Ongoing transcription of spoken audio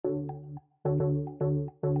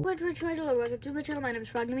Welcome to my channel. My name is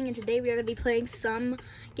Frog Gaming, and today we are going to be playing some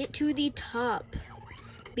Get to the Top.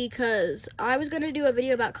 Because I was going to do a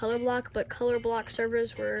video about Color Block, but Color Block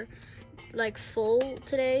servers were like full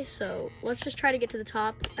today, so let's just try to get to the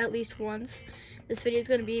top at least once. This video is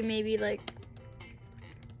going to be maybe like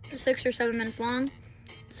 6 or 7 minutes long.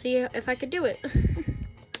 See if I could do it.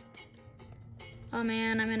 Oh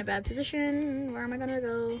man, I'm in a bad position. Where am I going to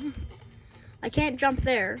go? I can't jump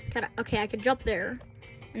there. Okay, I can jump there.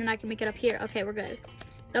 And then I can make it up here. Okay, we're good.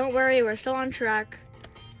 Don't worry, we're still on track.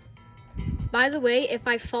 By the way, if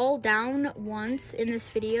I fall down once in this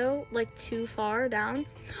video, like too far down.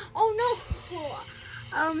 Oh no!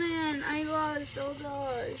 Oh man, I lost. Oh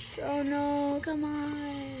gosh. Oh no, come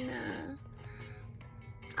on.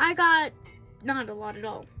 I got not a lot at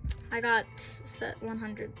all. I got set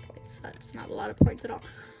 100 points. That's not a lot of points at all.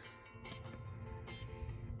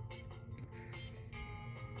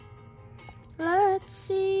 Let's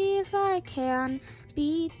see if I can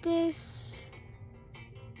beat this.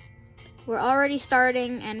 We're already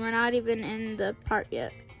starting and we're not even in the part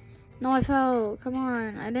yet. No, I fell. Come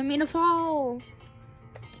on. I didn't mean to fall.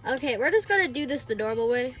 Okay, we're just gonna do this the normal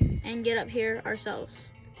way and get up here ourselves.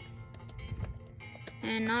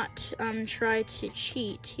 And not try to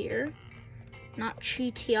cheat here. Not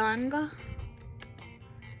cheating.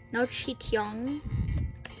 No cheating.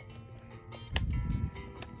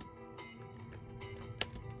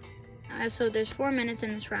 So there's 4 minutes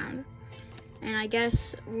in this round, and I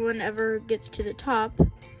guess whoever gets to the top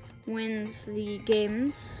wins the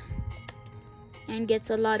games and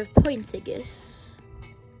gets a lot of points, I guess.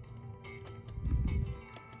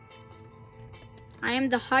 I am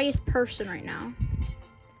the highest person right now.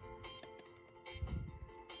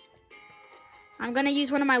 I'm gonna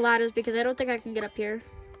use one of my ladders because I don't think I can get up here.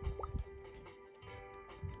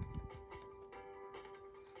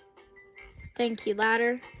 Thank you,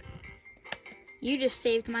 ladder. You just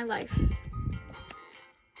saved my life.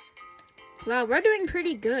 Wow, we're doing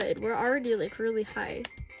pretty good. We're already like really high.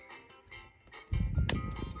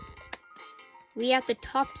 We at the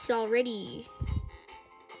tops already.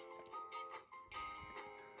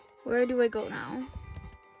 Where do I go now?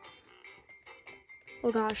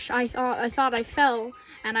 Oh gosh, I thought I fell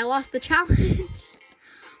and I lost the challenge.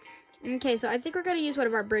 Okay, so I think we're gonna use one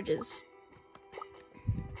of our bridges.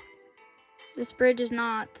 This bridge is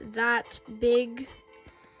not that big,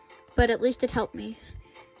 but at least it helped me.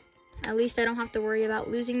 At least I don't have to worry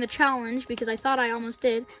about losing the challenge because I thought I almost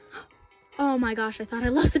did. Oh my gosh, I thought I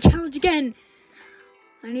lost the challenge again.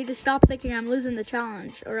 I need to stop thinking I'm losing the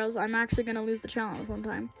challenge or else I'm actually gonna lose the challenge one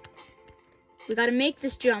time. We gotta make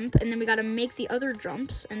this jump and then we gotta make the other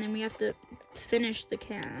jumps and then we have to finish the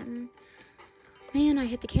cam. Man, I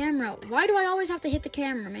hit the camera. Why do I always have to hit the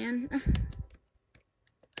camera, man?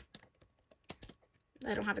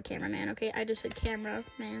 I don't have a cameraman, okay? I just said camera,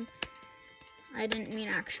 man. I didn't mean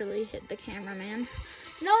actually hit the cameraman.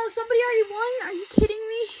 No, somebody already won? Are you kidding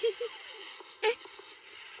me?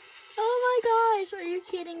 Oh my gosh, are you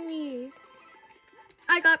kidding me?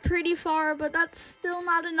 I got pretty far, but that's still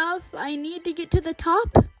not enough. I need to get to the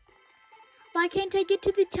top. Why can't I get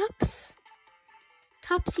to the tops?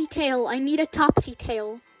 Topsy tail. I need a topsy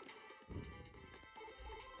tail.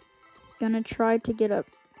 Gonna try to get up.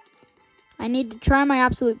 I need to try my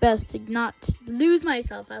absolute best to not lose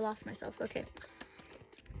myself. I lost myself. Okay.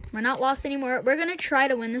 We're not lost anymore. We're going to try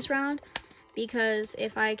to win this round because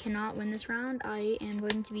if I cannot win this round, I am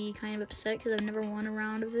going to be kind of upset because I've never won a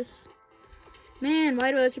round of this. Man, why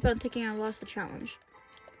do I keep on thinking I lost the challenge?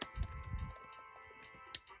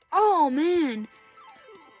 Oh, man.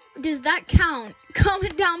 Does that count?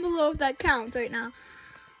 Comment down below if that counts right now.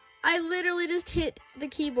 I literally just hit the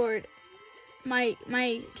keyboard.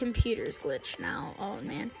 My computer's glitched now. Oh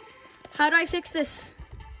man. How do I fix this?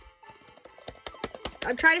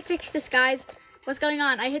 I'm trying to fix this, guys. What's going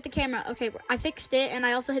on? I hit the camera. Okay, I fixed it and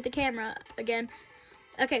I also hit the camera again.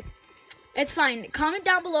 Okay. It's fine. Comment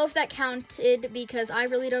down below if that counted because I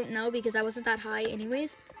really don't know because I wasn't that high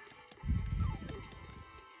anyways.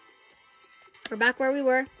 We're back where we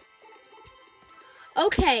were.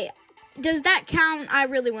 Okay. Does that count? I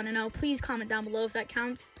really want to know. Please comment down below if that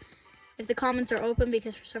counts. If the comments are open,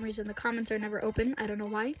 because for some reason the comments are never open. I don't know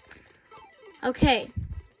why. Okay.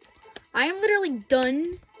 I am literally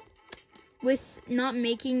done with not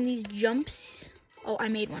making these jumps. Oh, I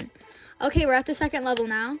made one. Okay, we're at the second level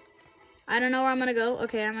now. I don't know where I'm going to go.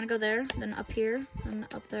 Okay, I'm going to go there, then up here, then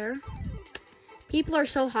up there. People are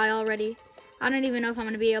so high already. I don't even know if I'm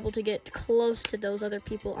going to be able to get close to those other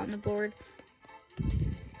people on the board.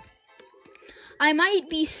 I might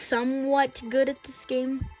be somewhat good at this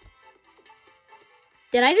game.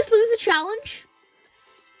 Did I just lose the challenge?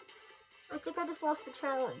 I think I just lost the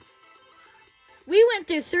challenge. We went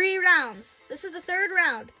through 3 rounds. This is the 3rd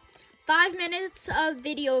round. 5 minutes of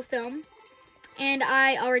video film, and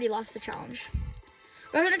I already lost the challenge.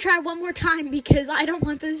 We're gonna try one more time because I don't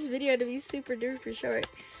want this video to be super duper short.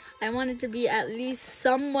 I want it to be at least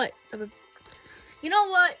somewhat of a... You know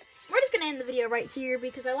what? We're just gonna end the video right here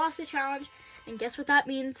because I lost the challenge. And guess what that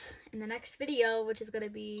means? In the next video, which is gonna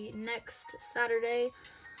be next Saturday.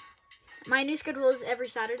 My new schedule is every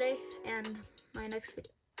Saturday, and my next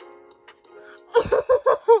video...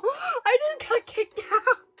 I just got kicked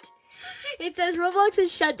out. It says Roblox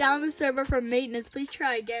has shut down the server for maintenance. Please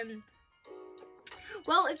try again.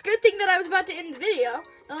 Well, it's a good thing that I was about to end the video.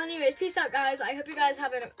 Well, anyways, peace out, guys. I hope you guys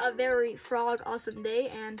have a very frog awesome day.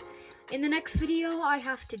 And in the next video, I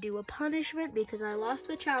have to do a punishment because I lost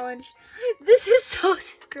the challenge. This is so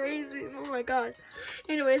crazy. Oh, my God.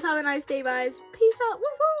 Anyways, have a nice day, guys. Peace out.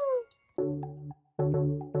 Woohoo!